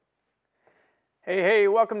Hey,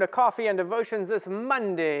 welcome to Coffee and Devotions this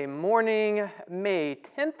Monday morning, May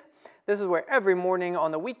 10th. This is where every morning on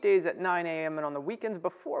the weekdays at 9 a.m. and on the weekends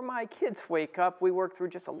before my kids wake up, we work through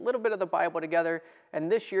just a little bit of the Bible together.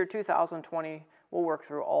 And this year, 2020, we'll work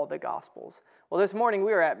through all the Gospels. Well, this morning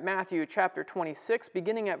we are at Matthew chapter 26,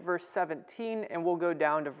 beginning at verse 17, and we'll go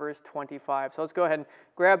down to verse 25. So let's go ahead and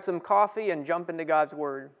grab some coffee and jump into God's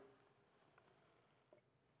Word.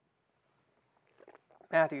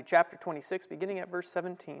 Matthew chapter 26, beginning at verse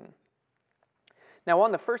 17. Now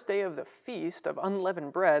on the first day of the feast of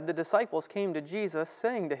unleavened bread, the disciples came to Jesus,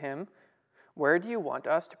 saying to him, "Where do you want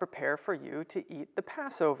us to prepare for you to eat the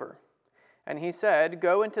Passover?" And he said,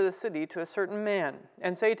 "Go into the city to a certain man,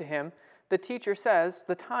 and say to him, 'The teacher says,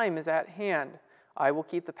 the time is at hand. I will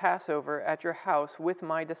keep the Passover at your house with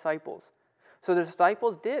my disciples.' So the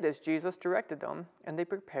disciples did as Jesus directed them, and they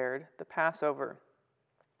prepared the Passover.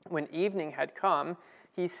 When evening had come,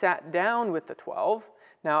 he sat down with the 12.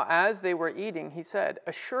 Now as they were eating, he said,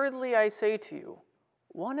 'Assuredly I say to you,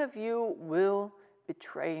 one of you will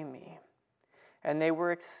betray me.' And they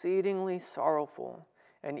were exceedingly sorrowful,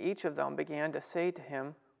 and each of them began to say to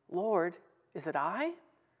him, 'Lord, is it I?'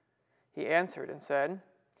 He answered and said,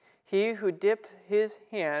 'He who dipped his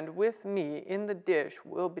hand with me in the dish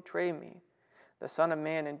will betray me. The Son of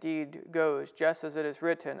Man indeed goes just as it is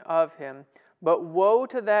written of him. But woe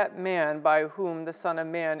to that man by whom the Son of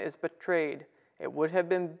Man is betrayed. It would have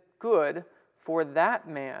been good for that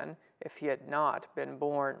man if he had not been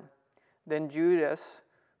born.' Then Judas,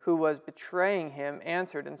 who was betraying him,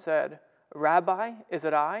 answered and said, 'Rabbi, is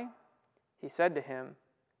it I?' He said to him,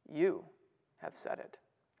 'You have said it.'"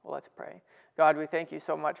 Well, let's pray. God, we thank you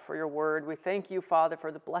so much for your word. We thank you, Father,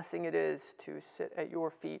 for the blessing it is to sit at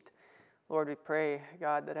your feet. Lord, we pray,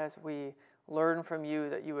 God, that as we learn from you,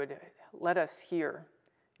 that you would let us hear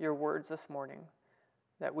your words this morning,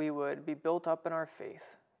 that we would be built up in our faith.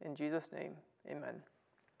 In Jesus' name, amen.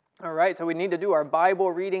 All right, so we need to do our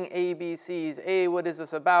Bible reading ABCs. A, what is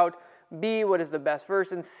this about? B, what is the best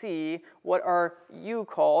verse? And C, what are you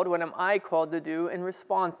called? What am I called to do in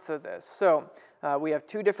response to this? So we have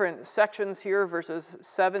two different sections here, verses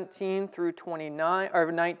 17 through 29,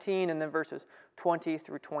 or 19, and then verses 20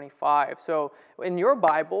 through 25. So in your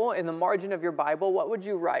Bible, in the margin of your Bible, what would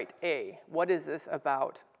you write? A, what is this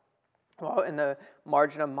about? Well, in the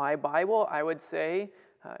margin of my Bible, I would say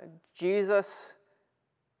Jesus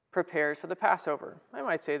prepares for the Passover. I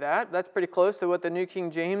might say that. That's pretty close to what the New King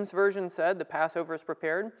James Version said, the Passover is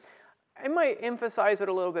prepared. I might emphasize it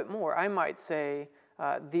a little bit more. I might say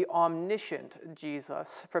the omniscient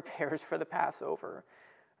Jesus prepares for the Passover.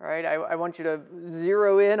 Right? I want you to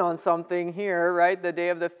zero in on something here, right? The day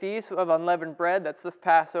of the Feast of Unleavened Bread, that's the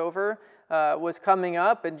Passover, was coming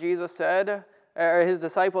up, and Jesus said, or his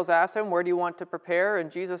disciples asked him, "Where do you want to prepare?" And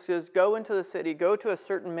Jesus says, "Go into the city, go to a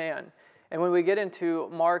certain man." And when we get into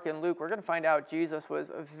Mark and Luke, we're going to find out Jesus was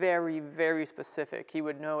very, very specific. He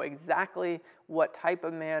would know exactly what type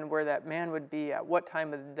of man, where that man would be, at what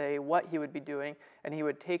time of the day, what he would be doing, and he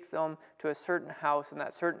would take them to a certain house, and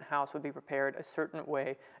that certain house would be prepared a certain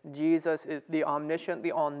way. Jesus is the omniscient,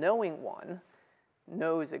 the all-knowing one,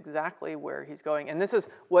 knows exactly where he's going. And this is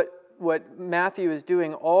what Matthew is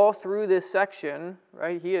doing all through this section,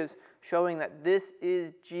 right? He is showing that this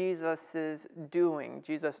is Jesus' doing.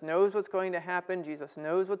 Jesus knows what's going to happen. Jesus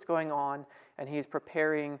knows what's going on, and he's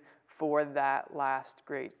preparing for that last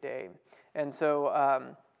great day. And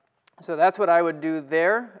so, so that's what I would do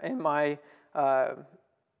there in my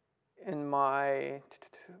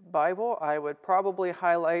Bible. I would probably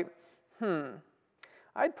highlight.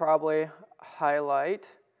 I'd probably highlight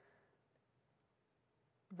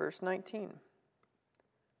verse 19.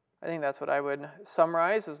 I think that's what I would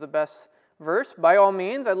summarize as the best verse. By all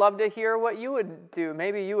means, I'd love to hear what you would do.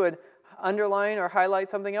 Maybe you would underline or highlight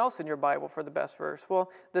something else in your Bible for the best verse.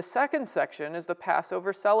 Well, the second section is the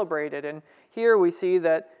Passover celebrated. And here we see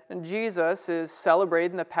that Jesus is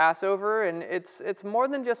celebrating the Passover. And it's more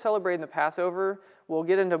than just celebrating the Passover. We'll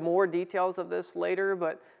get into more details of this later.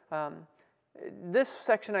 But this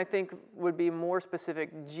section, I think, would be more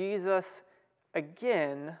specific. Jesus,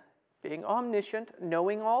 again, being omniscient,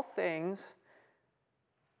 knowing all things,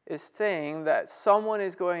 is saying that someone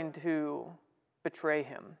is going to betray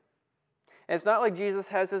him. And it's not like Jesus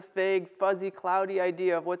has this vague, fuzzy, cloudy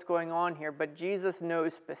idea of what's going on here, but Jesus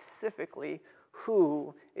knows specifically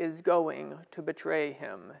who is going to betray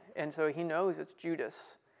him. And so he knows it's Judas.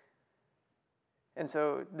 And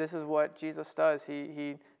so this is what Jesus does.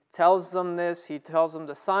 He tells them this, he tells them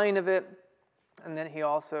the sign of it, and then he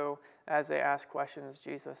also, as they ask questions,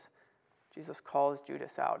 Jesus calls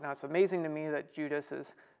Judas out. Now, it's amazing to me that Judas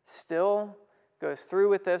is still goes through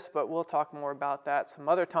with this, but we'll talk more about that some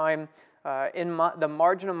other time. In the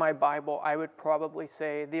margin of my Bible, I would probably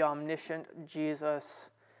say the omniscient Jesus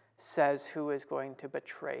says who is going to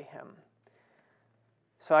betray him.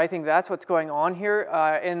 So I think that's what's going on here.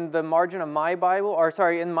 In the margin of my Bible,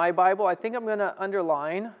 in my Bible, I think I'm going to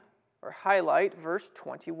underline or highlight verse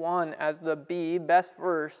 21 as the best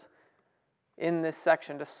verse in this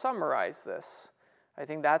section to summarize this. I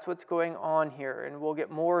think that's what's going on here, and we'll get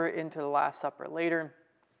more into the Last Supper later,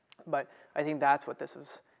 but I think that's what this is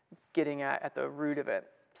getting at the root of it.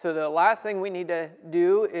 So the last thing we need to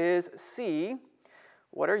do is see,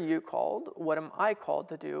 what are you called? What am I called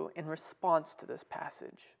to do in response to this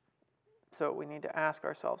passage? So we need to ask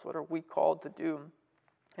ourselves, what are we called to do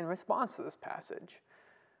in response to this passage?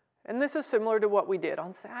 And this is similar to what we did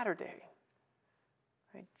on Saturday.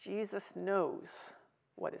 Right? Jesus knows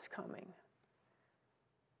what is coming.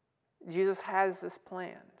 Jesus has this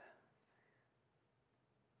planned.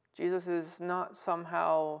 Jesus is not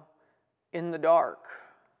somehow in the dark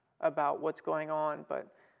about what's going on, but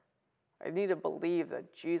I need to believe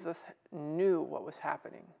that Jesus knew what was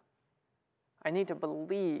happening. I need to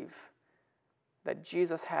believe that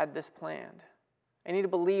Jesus had this planned. I need to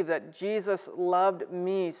believe that Jesus loved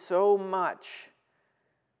me so much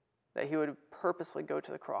that he would purposely go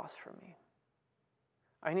to the cross for me.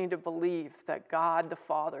 I need to believe that God the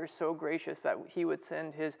Father is so gracious that he would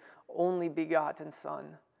send his only begotten Son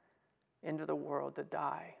into the world to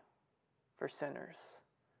die for sinners,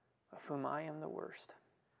 of whom I am the worst.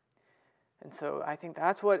 And so I think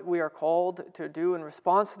that's what we are called to do in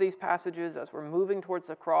response to these passages as we're moving towards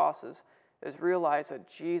the cross, is realize that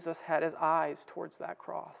Jesus had his eyes towards that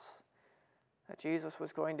cross, that Jesus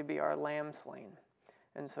was going to be our lamb slain.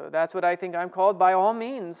 And so that's what I think I'm called. By all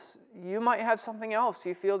means, you might have something else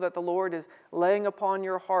you feel that the Lord is laying upon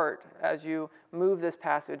your heart as you move this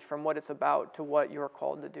passage from what it's about to what you're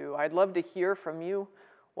called to do. I'd love to hear from you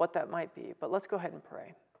what that might be, but let's go ahead and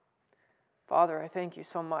pray. Father, I thank you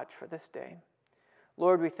so much for this day.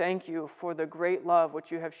 Lord, we thank you for the great love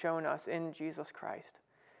which you have shown us in Jesus Christ.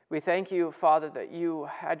 We thank you, Father, that you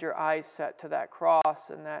had your eyes set to that cross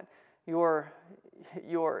and that your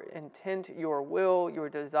intent, your will, your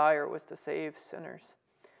desire was to save sinners.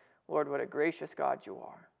 Lord, what a gracious God you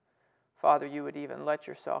are. Father, you would even let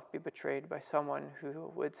yourself be betrayed by someone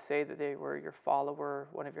who would say that they were your follower,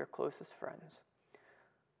 one of your closest friends.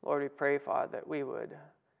 Lord, we pray, Father, that we would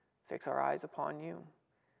fix our eyes upon you,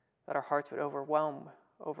 that our hearts would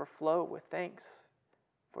overflow with thanks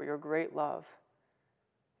for your great love.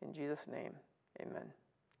 In Jesus' name, amen.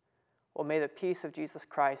 Well, may the peace of Jesus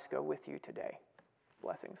Christ go with you today.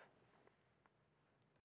 Blessings.